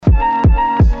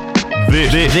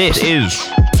This is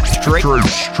straight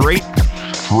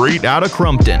Outta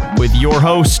Crumpton with your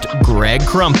host, Greg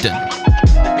Crumpton.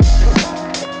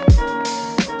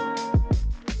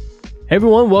 Hey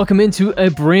everyone, welcome into a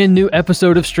brand new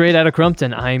episode of Straight Outta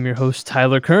Crumpton. I am your host,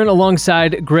 Tyler Kern,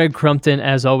 alongside Greg Crumpton,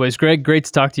 as always. Greg, great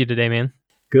to talk to you today, man.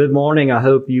 Good morning. I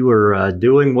hope you are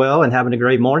doing well and having a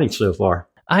great morning so far.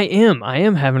 I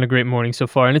am having a great morning so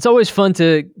far, and it's always fun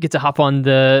to get to hop on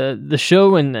the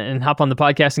show and hop on the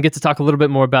podcast and get to talk a little bit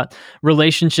more about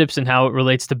relationships and how it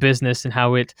relates to business and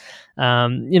how it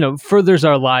furthers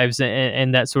our lives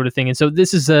and that sort of thing. And so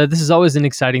this is always an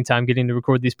exciting time getting to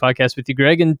record these podcasts with you,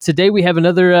 Greg. And today we have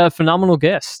another phenomenal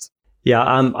guest. Yeah,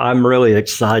 I'm really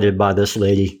excited by this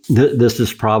lady. This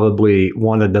is probably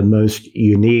one of the most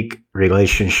unique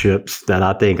relationships that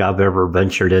I think I've ever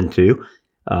ventured into.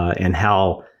 And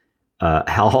how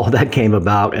all that came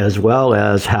about, as well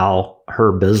as how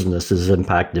her business is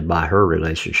impacted by her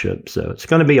relationship. So it's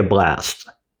going to be a blast.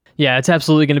 Yeah, it's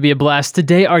absolutely going to be a blast.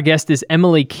 Today, our guest is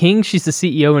Emily King. She's the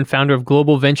CEO and founder of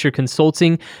Global Venture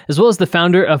Consulting, as well as the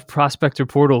founder of Prospector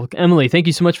portal. Emily, thank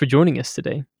you so much for joining us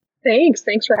today. Thanks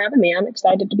for having me. I'm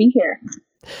excited to be here.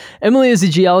 Emily is a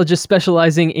geologist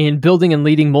specializing in building and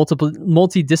leading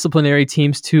multidisciplinary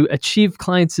teams to achieve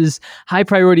clients'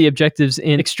 high-priority objectives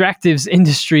in extractives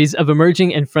industries of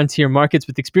emerging and frontier markets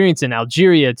with experience in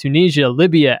Algeria, Tunisia,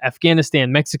 Libya,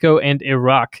 Afghanistan, Mexico, and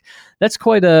Iraq. That's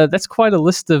quite a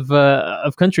list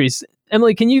of countries.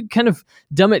 Emily, can you kind of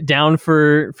dumb it down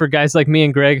for guys like me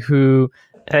and Greg who...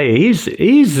 Hey,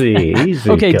 easy.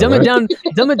 Okay, dumb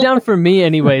it down for me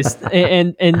anyways,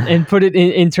 and put it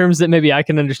in terms that maybe I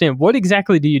can understand. What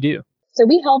exactly do you do? So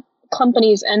we help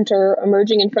companies enter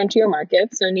emerging and frontier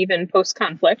markets and even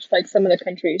post-conflict, like some of the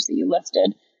countries that you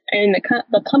listed. And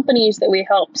the companies that we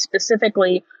help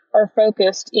specifically are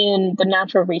focused in the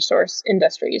natural resource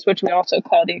industries, which we also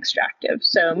call the extractive.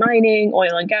 So mining,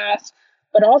 oil and gas,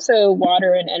 but also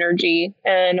water and energy.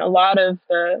 And a lot of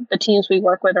the teams we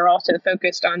work with are also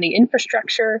focused on the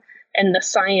infrastructure and the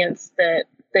science that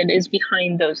is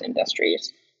behind those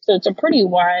industries. So it's a pretty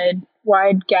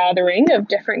wide gathering of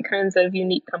different kinds of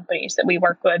unique companies that we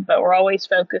work with, but we're always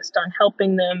focused on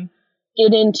helping them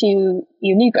get into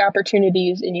unique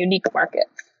opportunities in unique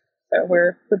markets. So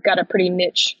we've got a pretty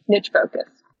niche focus.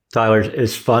 Tyler,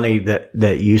 it's funny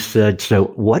that you said, so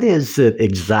what is it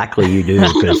exactly you do?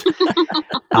 Because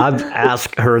I've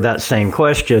asked her that same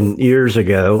question years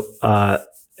ago,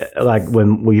 like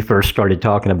when we first started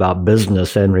talking about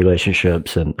business and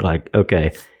relationships, and like,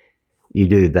 okay, you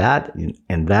do that,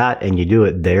 and you do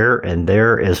it there, and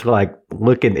there is like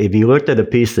if you looked at a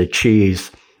piece of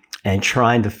cheese and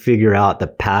trying to figure out the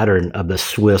pattern of the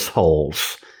Swiss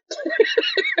holes.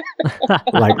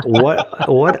 Like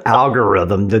what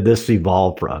algorithm did this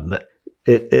evolve from?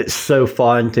 It's so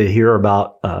fun to hear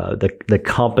about the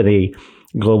company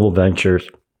Global Ventures.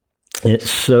 It's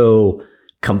so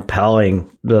compelling.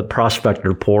 The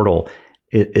Prospector portal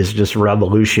is just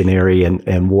revolutionary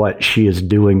and what she is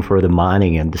doing for the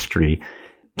mining industry.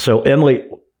 So Emily,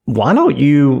 why don't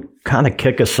you kind of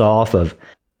kick us off of,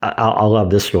 I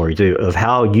love this story too, of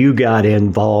how you got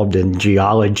involved in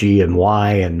geology and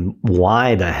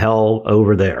why the hell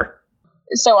over there?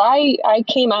 So I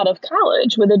came out of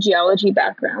college with a geology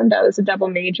background. I was a double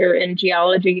major in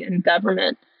geology and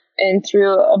government. And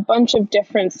through a bunch of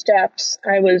different steps,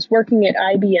 I was working at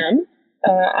IBM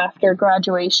after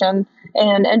graduation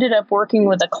and ended up working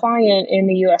with a client in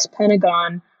the U.S.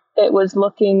 Pentagon that was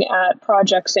looking at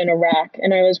projects in Iraq.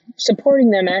 And I was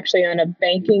supporting them actually on a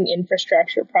banking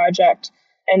infrastructure project.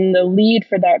 And the lead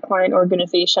for that client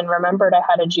organization remembered I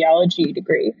had a geology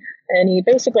degree. And he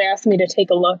basically asked me to take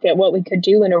a look at what we could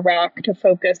do in Iraq to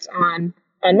focus on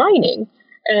mining.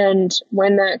 And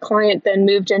when that client then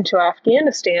moved into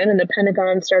Afghanistan and the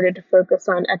Pentagon started to focus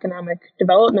on economic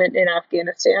development in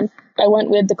Afghanistan, I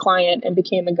went with the client and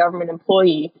became a government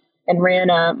employee and ran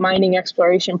a mining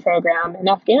exploration program in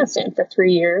Afghanistan for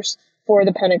 3 years for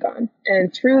the Pentagon.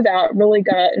 And through that, really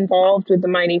got involved with the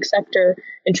mining sector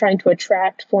and trying to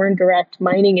attract foreign direct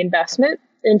mining investment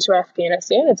into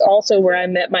Afghanistan. It's also where I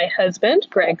met my husband,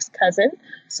 Greg's cousin.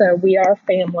 So we are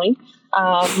family.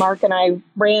 Mark and I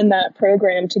ran that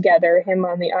program together, him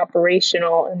on the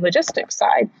operational and logistics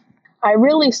side. I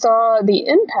really saw the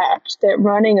impact that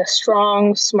running a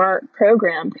strong, smart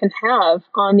program can have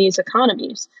on these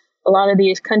economies. A lot of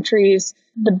these countries,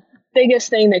 the biggest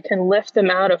thing that can lift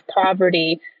them out of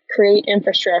poverty, create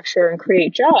infrastructure, and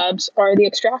create jobs are the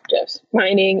extractives,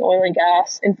 mining, oil and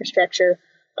gas, infrastructure.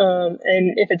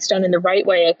 And if it's done in the right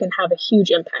way, it can have a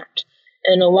huge impact.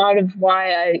 And a lot of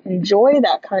why I enjoy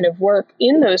that kind of work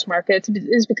in those markets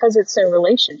is because it's so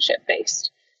relationship based.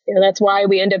 That's why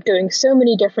we end up doing so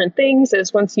many different things,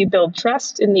 is once you build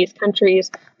trust in these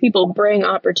countries, people bring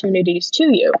opportunities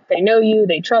to you. They know you,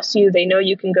 they trust you, they know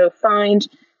you can go find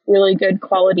really good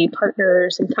quality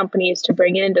partners and companies to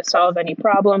bring in to solve any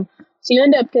problem. So you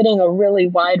end up getting a really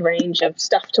wide range of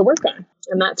stuff to work on.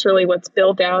 And that's really what's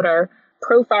built out our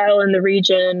profile in the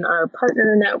region, our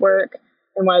partner network,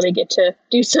 and why we get to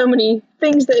do so many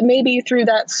things that maybe through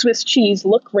that Swiss cheese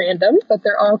look random, but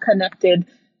they're all connected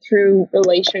through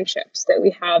relationships that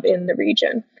we have in the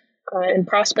region. And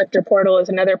Prospector Portal is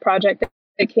another project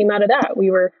that came out of that. We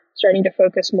were starting to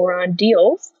focus more on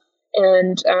deals.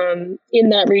 And in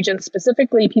that region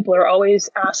specifically, people are always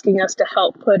asking us to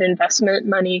help put investment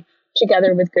money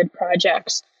together with good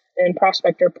projects. And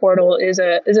Prospector Portal is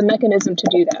a mechanism to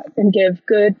do that and give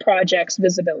good projects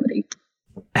visibility.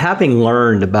 Having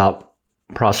learned about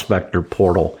Prospector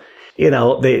Portal,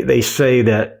 they say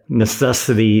that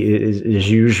necessity is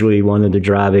usually one of the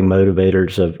driving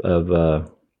motivators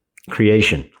of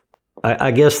creation.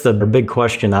 I guess the big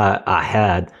question I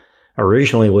had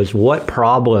originally was, what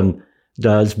problem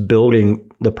does building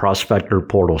the Prospector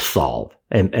Portal solve?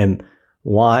 And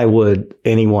why would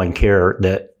anyone care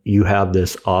that you have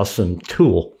this awesome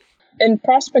tool? And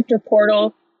Prospector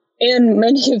Portal and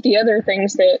many of the other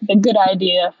things that the Good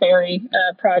Idea Fairy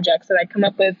projects that I come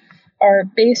up with are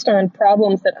based on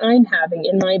problems that I'm having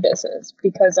in my business,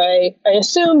 because I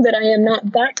assume that I am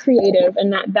not that creative and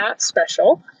not that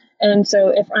special. And so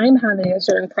if I'm having a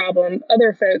certain problem,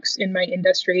 other folks in my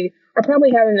industry are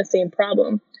probably having the same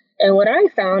problem. And what I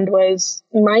found was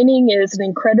mining is an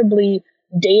incredibly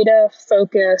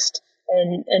data-focused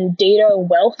and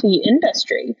data-wealthy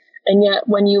industry. And yet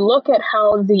when you look at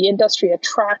how the industry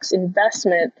attracts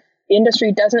investment, the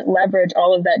industry doesn't leverage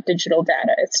all of that digital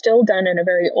data. It's still done in a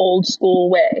very old school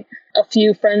way. A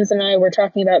few friends and I were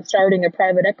talking about starting a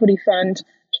private equity fund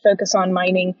to focus on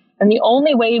mining. And the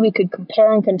only way we could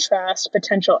compare and contrast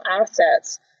potential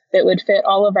assets that would fit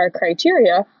all of our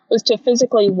criteria was to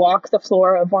physically walk the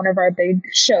floor of one of our big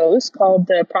shows called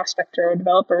the Prospector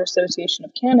Developer Association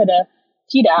of Canada,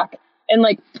 PDAC, and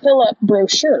pull up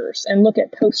brochures and look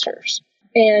at posters.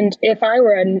 And if I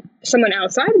were someone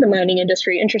outside of the mining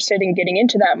industry interested in getting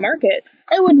into that market,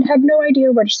 I would have no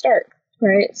idea where to start,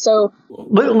 right? So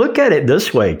look at it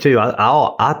this way, too.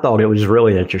 I thought it was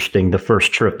really interesting, the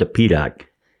first trip to PDAC.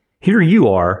 Here you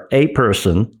are, a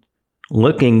person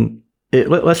looking,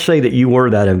 let's say that you were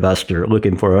that investor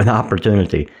looking for an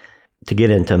opportunity to get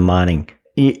into mining.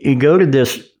 You go to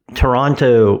this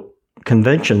Toronto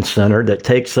convention center that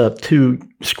takes up 2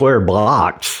 square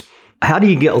blocks. How do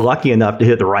you get lucky enough to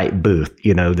hit the right booth?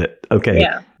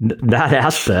 That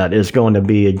asset is going to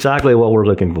be exactly what we're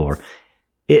looking for.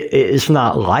 It's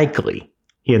not likely,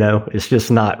 it's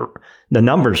just not, the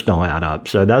numbers don't add up.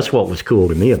 So that's what was cool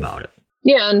to me about it.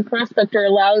 Yeah, and Prospector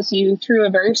allows you through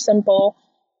a very simple,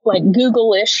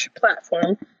 Google-ish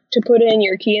platform to put in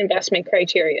your key investment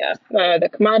criteria, the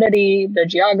commodity, the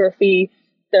geography,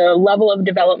 the level of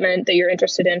development that you're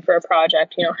interested in for a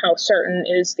project, how certain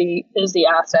is the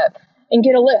asset, and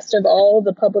get a list of all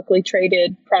the publicly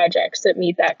traded projects that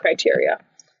meet that criteria.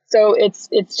 So it's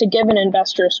to give an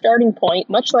investor a starting point,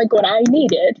 much like what I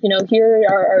needed. Here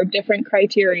are our different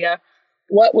criteria.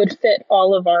 What would fit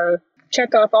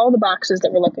check off all the boxes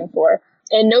that we're looking for?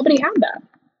 And nobody had that,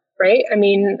 right? I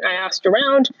mean, I asked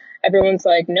around, everyone's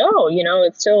like, no,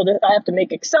 it's still, I have to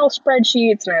make Excel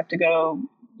spreadsheets and I have to go,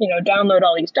 download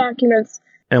all these documents.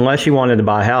 Unless you wanted to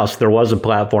buy a house, there was a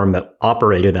platform that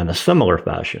operated in a similar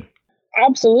fashion.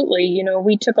 Absolutely.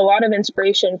 We took a lot of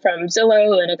inspiration from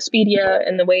Zillow and Expedia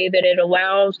and the way that it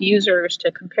allows users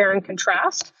to compare and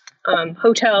contrast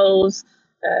hotels,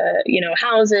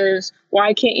 houses.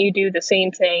 Why can't you do the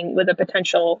same thing with a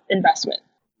potential investment?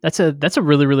 That's a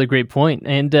really, really great point.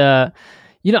 And I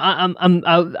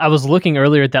was looking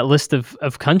earlier at that list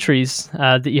of countries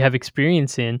that you have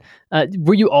experience in.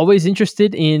 Were you always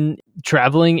interested in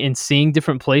traveling and seeing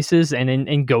different places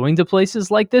and going to places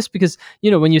like this? Because,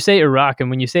 when you say Iraq and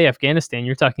when you say Afghanistan,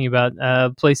 you're talking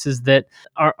about places that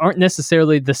aren't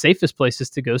necessarily the safest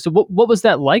places to go. So what was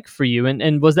that like for you?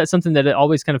 And was that something that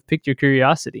always kind of piqued your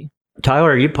curiosity?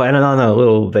 Tyler, are you planning on a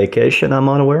little vacation I'm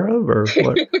unaware of, or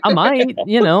what? I might,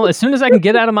 as soon as I can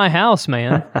get out of my house,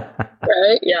 man.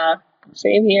 Right? Yeah.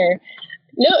 Same here.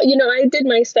 No, I did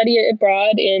my study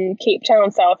abroad in Cape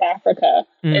Town, South Africa,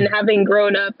 and having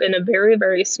grown up in a very,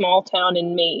 very small town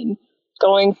in Maine,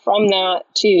 going from that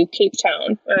to Cape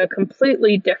Town, a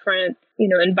completely different,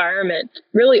 environment,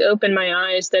 really opened my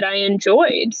eyes that I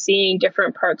enjoyed seeing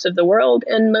different parts of the world.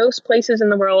 And most places in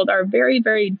the world are very,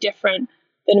 very different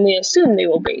than we assume they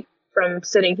will be from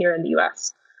sitting here in the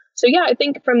US. So yeah, I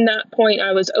think from that point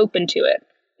I was open to it.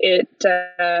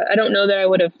 I don't know that I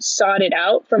would have sought it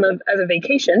out as a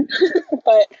vacation,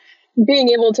 but being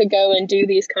able to go and do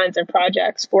these kinds of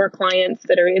projects for clients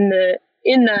that are in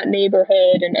that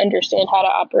neighborhood and understand how to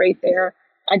operate there,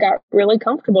 I got really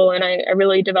comfortable, and I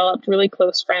really developed really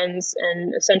close friends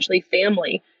and essentially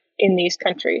family in these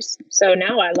countries. So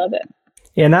now I love it.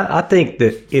 And I think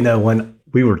that, when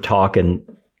we were talking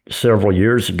several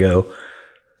years ago,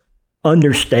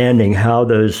 understanding how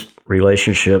those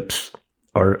relationships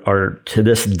are to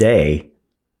this day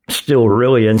still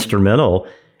really instrumental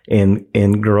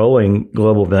in growing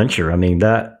Global Venture. I mean,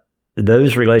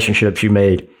 those relationships you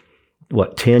made,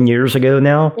 10 years ago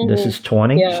now? Mm-hmm. This is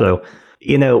 20. Yeah. So,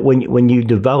 when you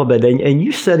develop it, and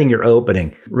you said in your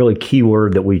opening, really key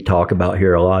word that we talk about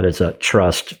here a lot is a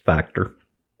trust factor.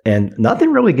 And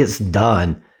nothing really gets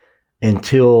done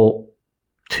until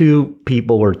two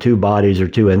people or two bodies or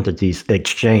two entities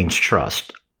exchange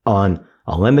trust on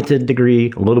a limited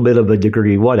degree, a little bit of a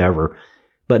degree, whatever.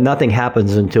 But nothing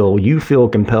happens until you feel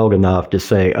compelled enough to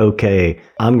say, okay,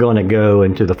 I'm going to go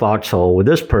into the foxhole with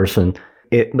this person.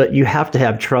 But you have to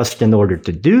have trust in order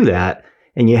to do that.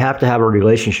 And you have to have a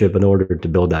relationship in order to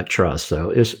build that trust.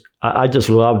 So I just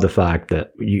love the fact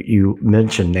that you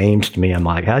mentioned names to me. I'm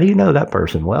like, how do you know that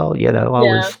person? Well, I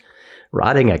was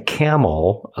riding a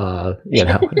camel, I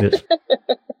think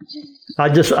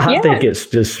it's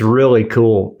just really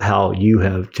cool how you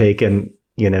have taken,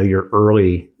 your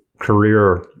early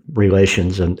career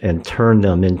relations and turned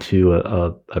them into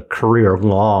a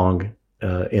career-long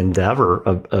endeavor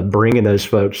of bringing those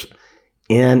folks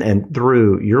in and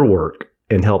through your work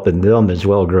and helping them as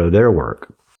well grow their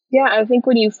work. Yeah, I think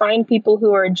when you find people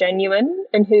who are genuine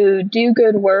and who do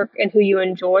good work and who you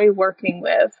enjoy working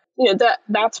with,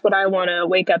 that's what I want to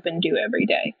wake up and do every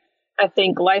day. I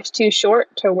think life's too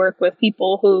short to work with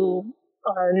people who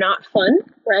are not fun,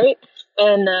 right?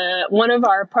 And one of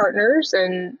our partners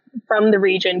and from the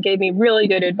region gave me really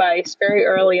good advice very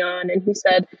early on. And he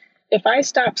said, if I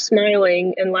stop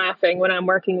smiling and laughing when I'm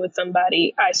working with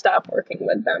somebody, I stop working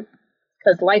with them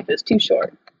because life is too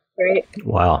short, right?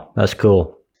 Wow, that's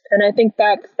cool. And I think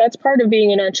that's part of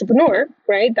being an entrepreneur,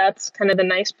 right? That's kind of the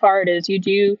nice part is you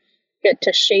do get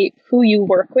to shape who you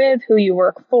work with, who you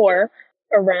work for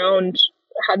around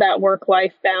how that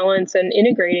work-life balance and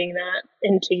integrating that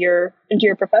into your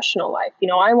professional life.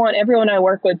 I want everyone I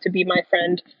work with to be my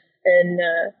friend, and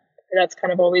that's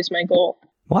kind of always my goal.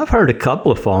 Well, I've heard a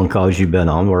couple of phone calls you've been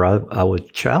on where I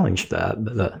would challenge that,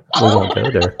 but we won't go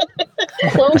there.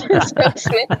 Well,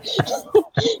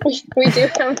 we do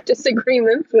have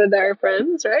disagreements with our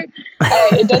friends, right?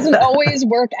 It doesn't always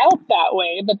work out that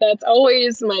way, but that's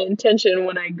always my intention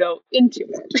when I go into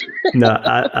it. No,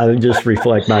 I just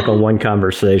reflect back on one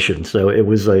conversation. So it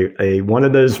was a one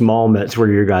of those moments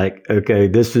where you're like, okay,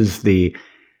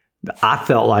 I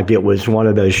felt like it was one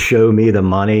of those show me the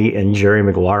money and Jerry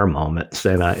Maguire moments,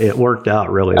 and it worked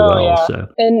out really well. Yeah. So,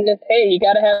 and hey, you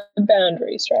got to have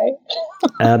boundaries, right?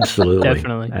 Absolutely,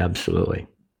 Definitely, absolutely.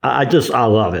 I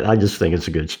love it. I just think it's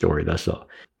a good story. That's all.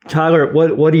 Tyler,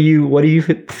 what are you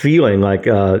feeling like?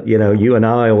 You and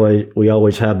I we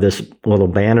always have this little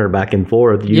banter back and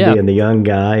forth. You being the young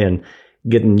guy and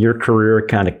getting your career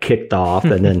kind of kicked off,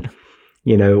 and then.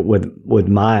 With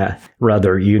my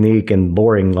rather unique and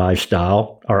boring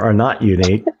lifestyle, or not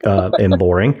unique and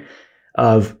boring,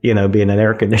 of being an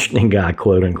air conditioning guy,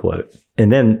 quote unquote.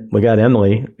 And then we got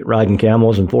Emily riding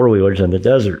camels and four-wheelers in the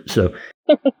desert. So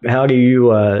how do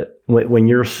you, when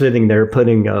you're sitting there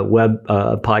putting a web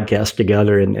podcast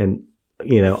together and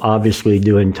obviously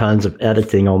doing tons of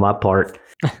editing on my part,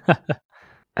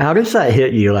 how does that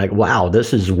hit you? Like, wow,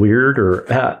 this is weird, or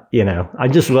I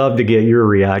just love to get your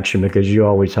reaction because you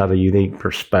always have a unique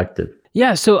perspective.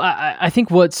 Yeah, so I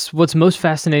think what's most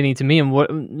fascinating to me, and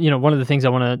what one of the things I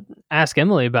want to ask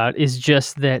Emily about is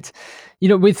just that,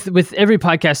 with every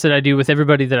podcast that I do, with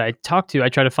everybody that I talk to, I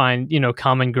try to find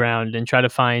common ground and try to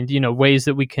find ways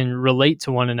that we can relate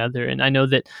to one another. And I know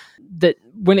that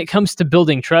when it comes to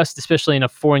building trust, especially in a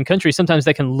foreign country, sometimes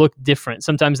that can look different.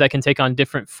 Sometimes that can take on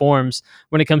different forms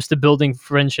when it comes to building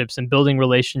friendships and building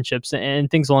relationships and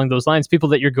things along those lines, people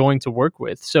that you're going to work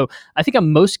with. So I think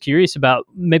I'm most curious about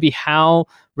maybe how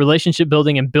relationship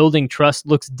building and building trust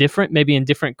looks different, maybe in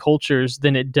different cultures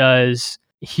than it does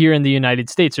here in the United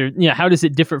States, or how does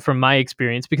it differ from my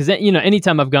experience? Because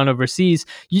anytime I've gone overseas,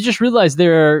 you just realize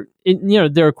there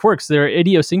are quirks, there are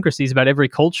idiosyncrasies about every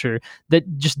culture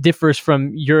that just differs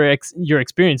from your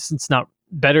experience. It's not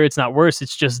better, it's not worse,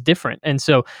 it's just different. And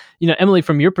so, Emily,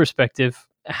 from your perspective,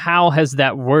 how has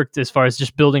that worked as far as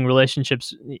just building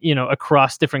relationships,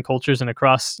 across different cultures and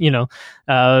across,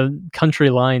 country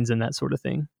lines and that sort of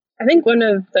thing? I think one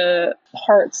of the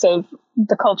parts of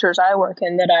the cultures I work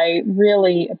in that I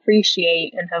really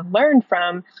appreciate and have learned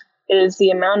from is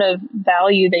the amount of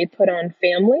value they put on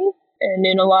family. And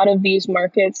in a lot of these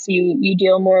markets, you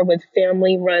deal more with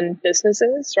family-run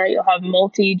businesses, right? You'll have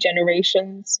multiple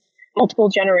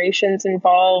generations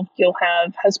involved. You'll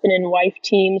have husband and wife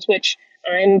teams, which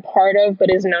I'm part of,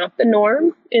 but is not the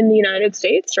norm in the United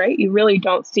States, right? You really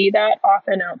don't see that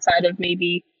often outside of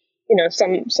maybe,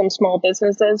 some small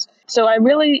businesses. So I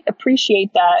really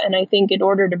appreciate that. And I think in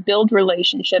order to build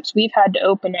relationships, we've had to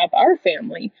open up our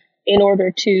family in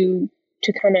order to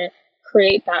kind of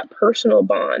create that personal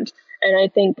bond. And I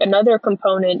think another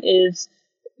component is,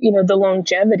 the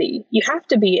longevity. You have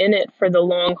to be in it for the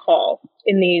long haul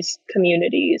in these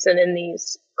communities and in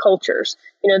these cultures.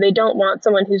 They don't want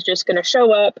someone who's just going to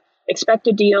show up, expect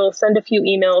a deal, send a few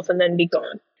emails, and then be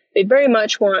gone. They very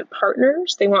much want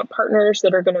partners. They want partners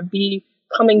that are going to be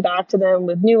coming back to them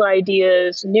with new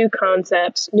ideas, new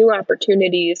concepts, new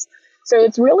opportunities. So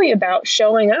it's really about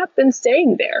showing up and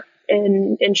staying there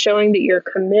and showing that you're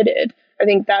committed. I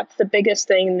think that's the biggest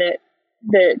thing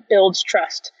that builds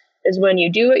trust, is when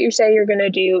you do what you say you're going to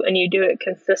do and you do it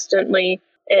consistently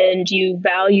and you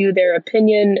value their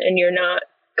opinion and you're not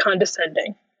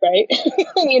condescending, right?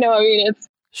 It's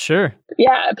sure.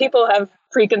 Yeah, people have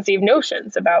preconceived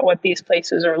notions about what these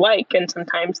places are like, and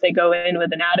sometimes they go in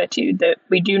with an attitude that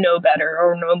we do know better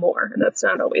or know more, and that's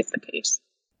not always the case.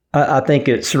 I think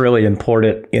it's really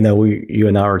important. You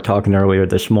and I were talking earlier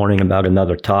this morning about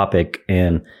another topic,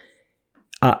 and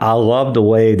I love the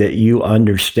way that you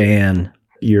understand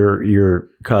your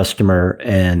customer.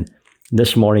 And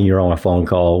this morning you're on a phone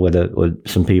call with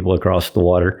some people across the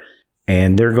water,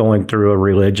 and they're going through a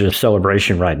religious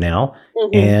celebration right now.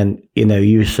 Mm-hmm. And,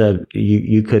 you said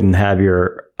you couldn't have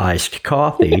your iced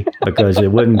coffee because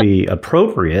it wouldn't be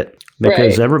appropriate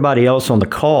because right. Everybody else on the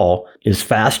call is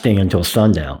fasting until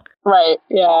sundown. Right.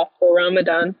 Yeah. For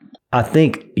Ramadan. I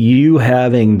think you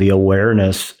having the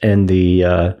awareness and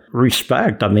the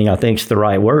respect, I think it's the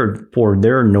right word, for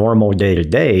their normal day to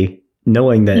day,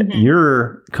 knowing that mm-hmm.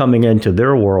 you're coming into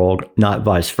their world, not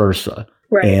vice versa.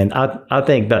 Right. And I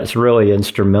think that's really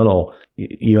instrumental.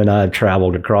 You and I have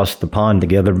traveled across the pond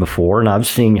together before, and I've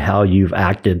seen how you've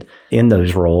acted in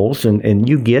those roles, and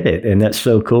you get it. And that's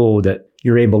so cool that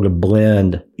you're able to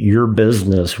blend your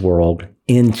business world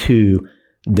into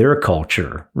their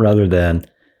culture rather than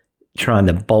trying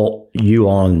to bolt you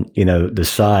on, the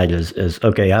side as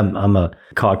okay, I'm a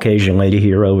Caucasian lady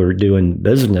here over doing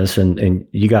business, and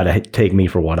you got to take me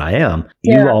for what I am.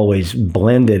 Yeah. You always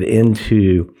blended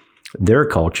into their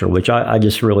culture, which I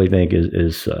just really think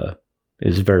is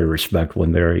very respectful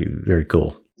and very, very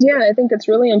cool. Yeah, I think it's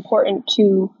really important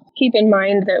to keep in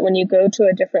mind that when you go to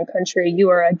a different country, you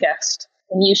are a guest.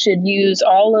 And you should use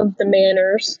all of the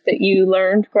manners that you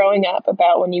learned growing up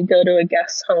about when you go to a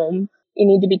guest's home. You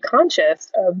need to be conscious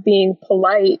of being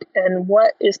polite and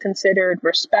what is considered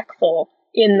respectful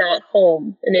in that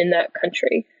home and in that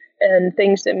country. And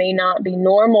things that may not be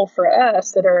normal for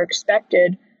us that are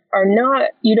expected are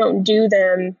not, you don't do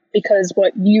them because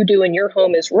what you do in your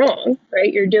home is wrong,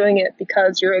 right? You're doing it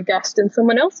because you're a guest in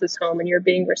someone else's home and you're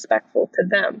being respectful to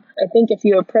them. I think if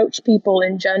you approach people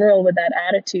in general with that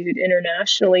attitude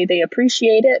internationally, they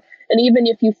appreciate it. And even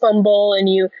if you fumble and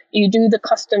you do the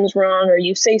customs wrong or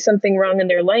you say something wrong in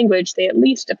their language, they at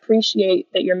least appreciate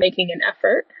that you're making an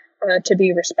effort to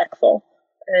be respectful.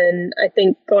 And I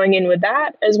think going in with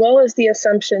that, as well as the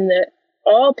assumption that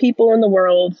all people in the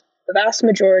world, the vast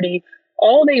majority,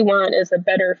 all they want is a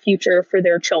better future for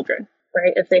their children,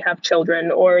 right? If they have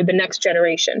children or the next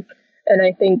generation. And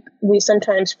I think we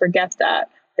sometimes forget that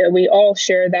we all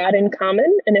share that in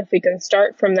common. And if we can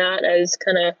start from that as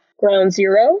kind of ground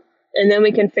zero, and then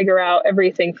we can figure out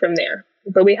everything from there.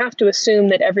 But we have to assume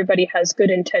that everybody has good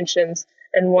intentions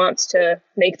and wants to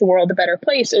make the world a better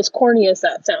place, as corny as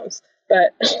that sounds.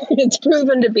 But it's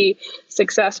proven to be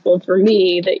successful for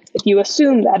me that if you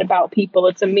assume that about people,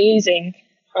 it's amazing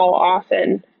how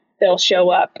often they'll show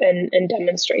up and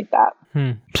demonstrate that.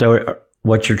 So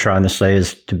what you're trying to say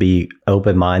is to be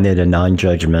open-minded and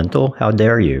non-judgmental? How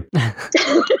dare you?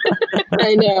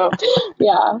 I know.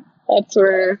 Yeah. That's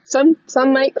where some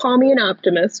might call me an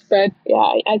optimist. But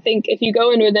yeah, I think if you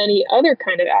go in with any other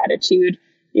kind of attitude,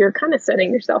 you're kind of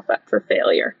setting yourself up for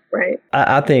failure, right?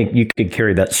 I think you could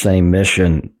carry that same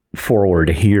mission forward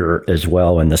here as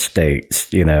well in the States.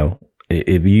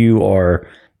 If you are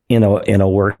in a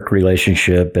work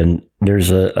relationship and there's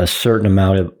a certain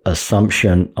amount of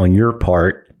assumption on your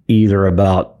part, either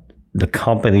about the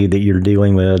company that you're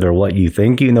dealing with, or what you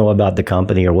think you know about the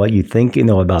company, or what you think you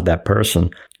know about that person.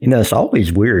 It's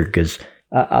always weird because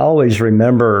I always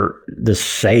remember the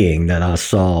saying that I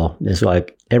saw. It's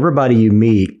like everybody you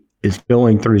meet is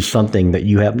going through something that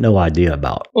you have no idea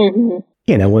about. Mm-hmm.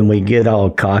 When we get all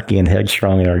cocky and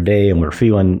headstrong in our day and we're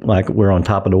feeling like we're on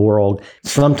top of the world,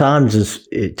 sometimes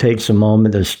it takes a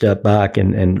moment to step back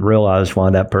and realize why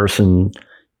that person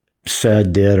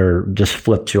said, did, or just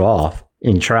flipped you off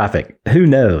in traffic. Who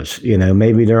knows?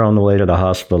 Maybe they're on the way to the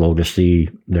hospital to see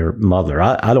their mother.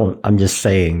 I'm just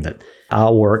saying that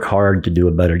I'll work hard to do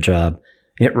a better job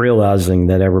at realizing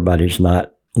that everybody's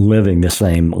not living the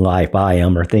same life I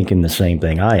am or thinking the same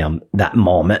thing I am that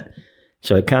moment.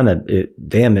 So it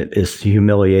is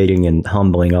humiliating and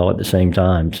humbling all at the same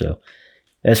time. So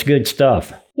that's good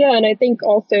stuff. Yeah. And I think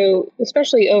also,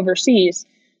 especially overseas,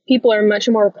 people are much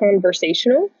more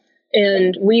conversational.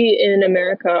 And we in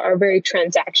America are very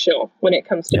transactional when it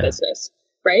comes to business,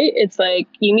 right? It's like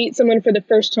you meet someone for the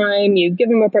first time, you give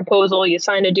them a proposal, you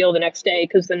sign a deal the next day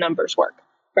because the numbers work,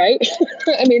 right?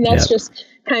 I mean, that's just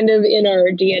kind of in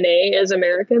our DNA as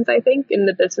Americans, I think, in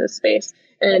the business space.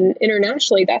 And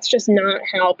internationally, that's just not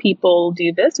how people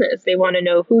do business. They want to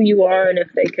know who you are and if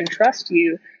they can trust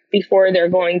you before they're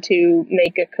going to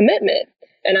make a commitment.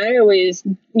 And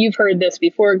you've heard this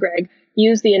before, Greg,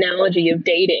 use the analogy of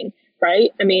dating.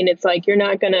 Right? I mean, it's like you're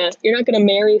not gonna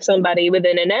marry somebody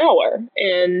within an hour,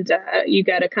 and you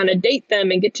got to kind of date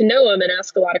them and get to know them and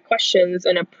ask a lot of questions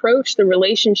and approach the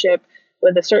relationship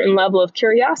with a certain level of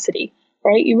curiosity.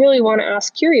 Right? You really want to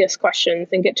ask curious questions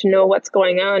and get to know what's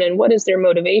going on and what is their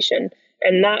motivation,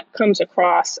 and that comes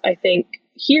across, I think,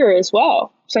 here as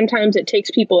well. Sometimes it takes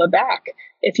people aback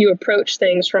if you approach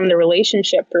things from the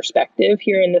relationship perspective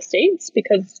here in the States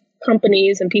because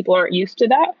companies and people aren't used to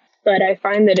that. But I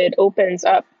find that it opens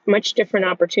up much different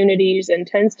opportunities and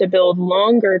tends to build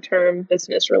longer term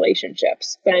business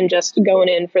relationships than just going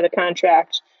in for the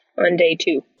contract on day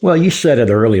 2. Well, you said it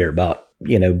earlier about,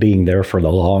 being there for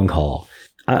the long haul.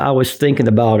 I was thinking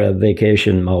about a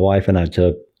vacation my wife and I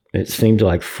took. It seemed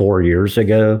like 4 years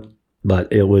ago,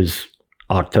 but it was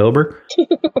October.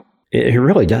 It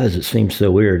really does. It seems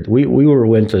so weird. We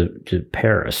went to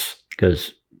Paris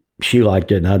because she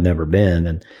liked it and I'd never been.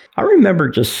 And I remember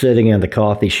just sitting in the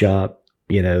coffee shop,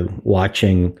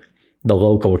 watching the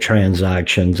local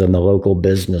transactions and the local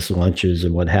business lunches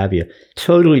and what have you.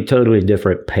 Totally, totally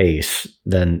different pace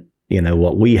than,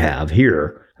 what we have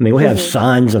here. I mean, we have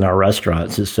signs in our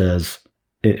restaurants that says,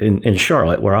 in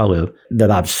Charlotte, where I live,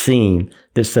 that I've seen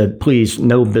that said, please,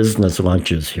 no business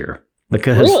lunches here.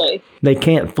 Because they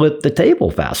can't flip the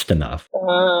table fast enough.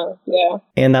 Yeah.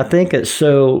 And I think it's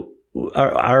so...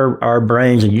 Our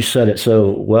brains, and you said it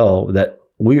so well, that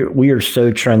we are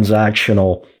so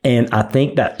transactional, and I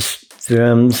think that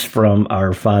stems from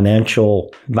our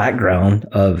financial background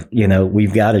of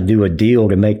we've got to do a deal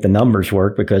to make the numbers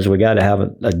work because we got to have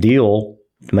a deal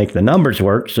to make the numbers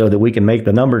work so that we can make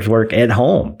the numbers work at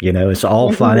home. It's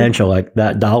all financial, like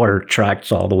that dollar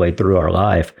tracks all the way through our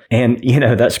life, and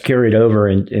that's carried over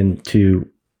into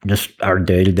just our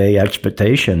day-to-day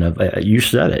expectation of, you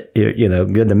said it,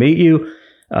 good to meet you.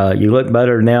 You look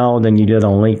better now than you did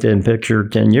on LinkedIn picture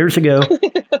 10 years ago.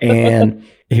 And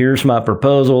here's my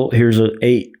proposal. Here's an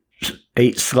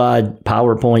eight slide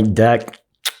PowerPoint deck.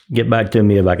 Get back to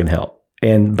me if I can help.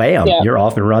 And bam, you're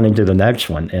off and running to the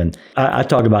next one. And I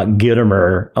talk about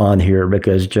Gittimer on here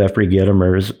because Jeffrey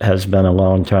Gittimer has been a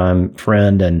longtime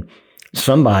friend and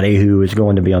somebody who is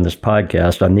going to be on this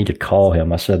podcast. I need to call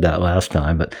him. I said that last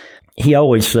time, but he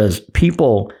always says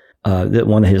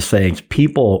one of his sayings,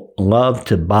 people love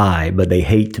to buy, but they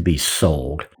hate to be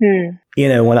sold.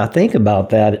 When I think about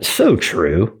that, it's so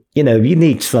true. You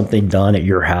need something done at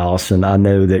your house. And I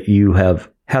know that you have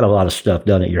had a lot of stuff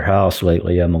done at your house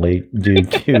lately, Emily, due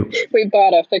to... We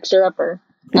bought a fixer-upper.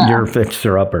 Your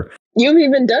fixer-upper. You've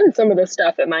even done some of the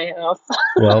stuff at my house.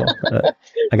 Well,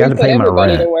 I got to pay my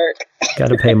rent. Got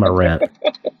to pay my rent.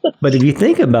 But if you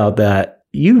think about that,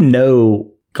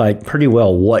 like pretty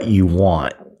well what you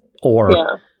want,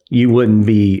 or you wouldn't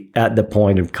be at the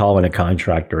point of calling a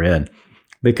contractor in.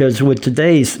 Because with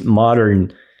today's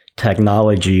modern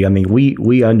technology, I mean,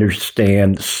 we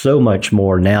understand so much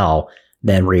more now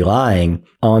than relying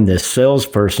on this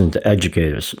salesperson to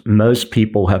educate us. Most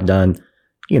people have done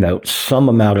some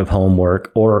amount of homework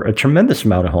or a tremendous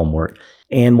amount of homework.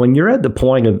 And when you're at the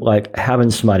point of like having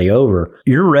somebody over,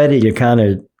 you're ready to kind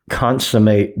of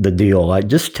consummate the deal. Like,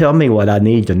 just tell me what I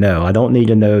need to know. I don't need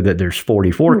to know that there's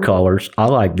 44 colors. I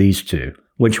like these 2.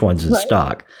 Which one's in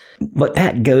stock? But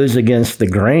that goes against the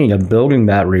grain of building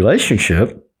that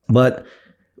relationship. But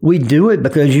We do it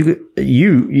because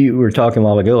you were talking a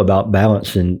while ago about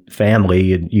balancing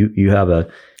family, and you have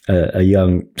a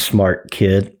young, smart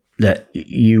kid that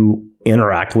you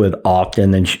interact with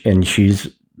often, and she's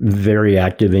very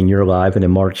active in your life and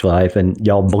in Mark's life, and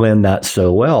y'all blend that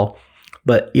so well.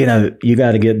 But, you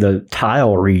got to get the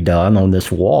tile redone on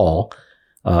this wall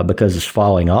because it's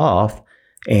falling off,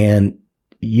 and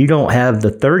you don't have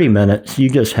the 30 minutes, you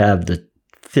just have the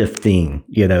 15,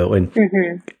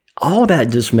 and all that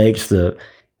just makes the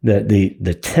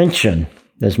tension,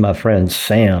 as my friend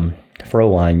Sam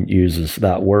Frohline uses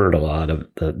that word a lot, of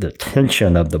the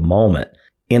tension of the moment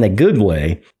in a good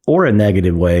way or a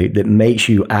negative way that makes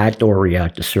you act or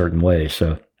react a certain way.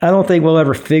 So I don't think we'll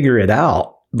ever figure it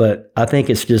out, but I think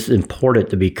it's just important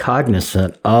to be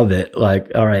cognizant of it.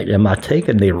 Like, all right, am I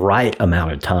taking the right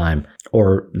amount of time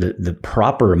or the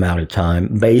proper amount of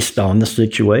time based on the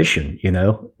situation?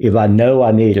 If I know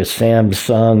I need a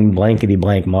Samsung blankety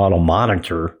blank model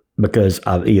monitor because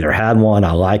I've either had one,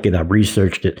 I like it, I've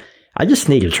researched it, I just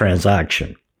need a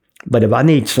transaction. But if I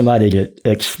need somebody to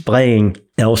explain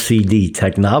LCD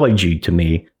technology to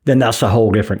me, then that's a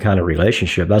whole different kind of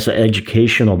relationship. That's an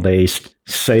educational-based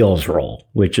sales role,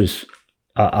 which is,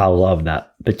 I love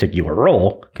that particular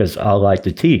role because I like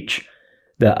to teach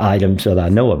the items that I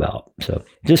know about. So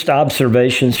just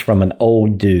observations from an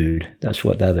old dude. That's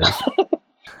what that is.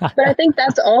 But I think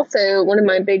that's also one of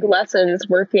my big lessons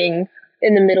working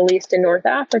in the Middle East and North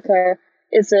Africa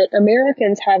is that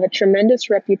Americans have a tremendous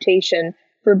reputation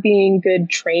for being good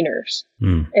trainers,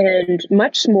 and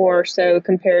much more so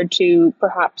compared to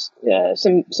perhaps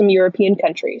some European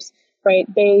countries, right?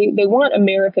 They want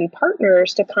American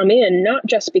partners to come in, not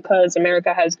just because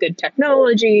America has good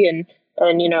technology and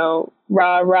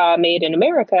rah, made in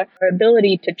America, our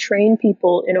ability to train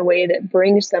people in a way that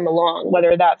brings them along,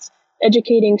 whether that's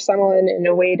educating someone in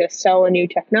a way to sell a new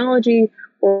technology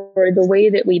or the way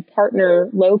that we partner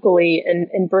locally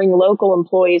and bring local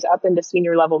employees up into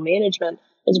senior level management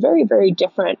is very, very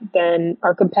different than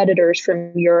our competitors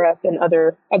from Europe and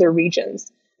other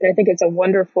regions. And I think it's a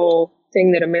wonderful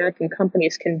thing that American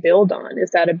companies can build on, is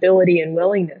that ability and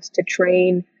willingness to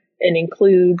train and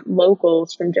include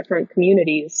locals from different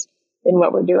communities in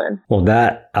what we're doing. Well,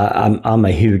 that I'm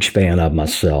a huge fan of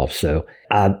myself. So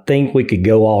I think we could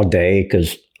go all day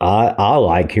because I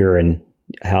like hearing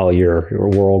how your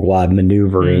worldwide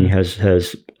maneuvering has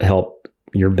helped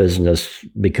your business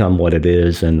become what it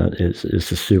is, and it's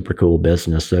a super cool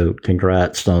business. So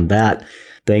congrats on that.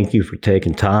 Thank you for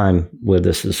taking time with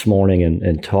us this morning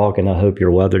and talking. I hope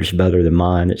your weather's better than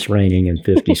mine. It's raining and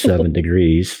 57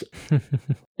 degrees.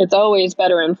 It's always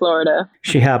better in Florida.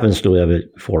 She happens to live at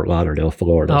Fort Lauderdale,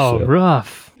 Florida. Oh, so.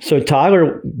 Rough. So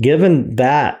Tyler, given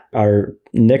that our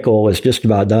nickel is just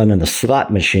about done in the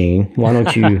slot machine, why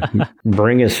don't you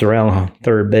bring us around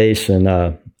third base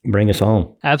and bring us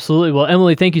home? Absolutely. Well,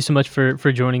 Emily, thank you so much for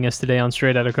joining us today on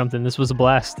Straight Outta Crumpton. This was a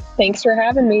blast. Thanks for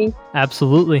having me.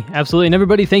 Absolutely. And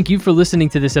everybody, thank you for listening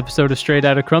to this episode of Straight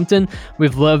Outta Crumpton.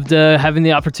 We've loved having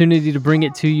the opportunity to bring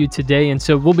it to you today. And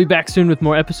so we'll be back soon with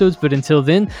more episodes. But until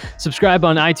then, subscribe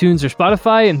on iTunes or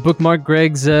Spotify and bookmark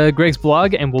Greg's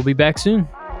blog, and we'll be back soon.